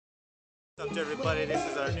What's up everybody, this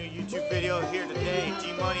is our new YouTube video here today.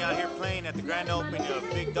 G-Money out here playing at the grand opening of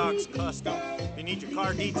Big Dawg's Custom. If you need your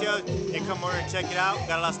car detailed, you can come over and check it out.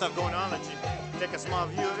 Got a lot of stuff going on. Let you take a small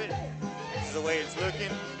view of it. This is the way it's looking.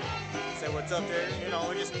 Say what's up there. You know,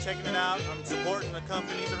 we're just checking it out. I'm supporting the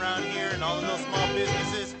companies around here and all of those small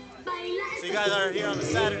businesses. So you guys are here on the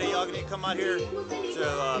Saturday, y'all gonna come out here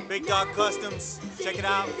to Big Dawg Customs. Check it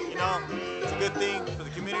out. You know, it's a good thing for the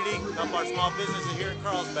community. Help our small businesses here in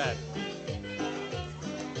Carlsbad.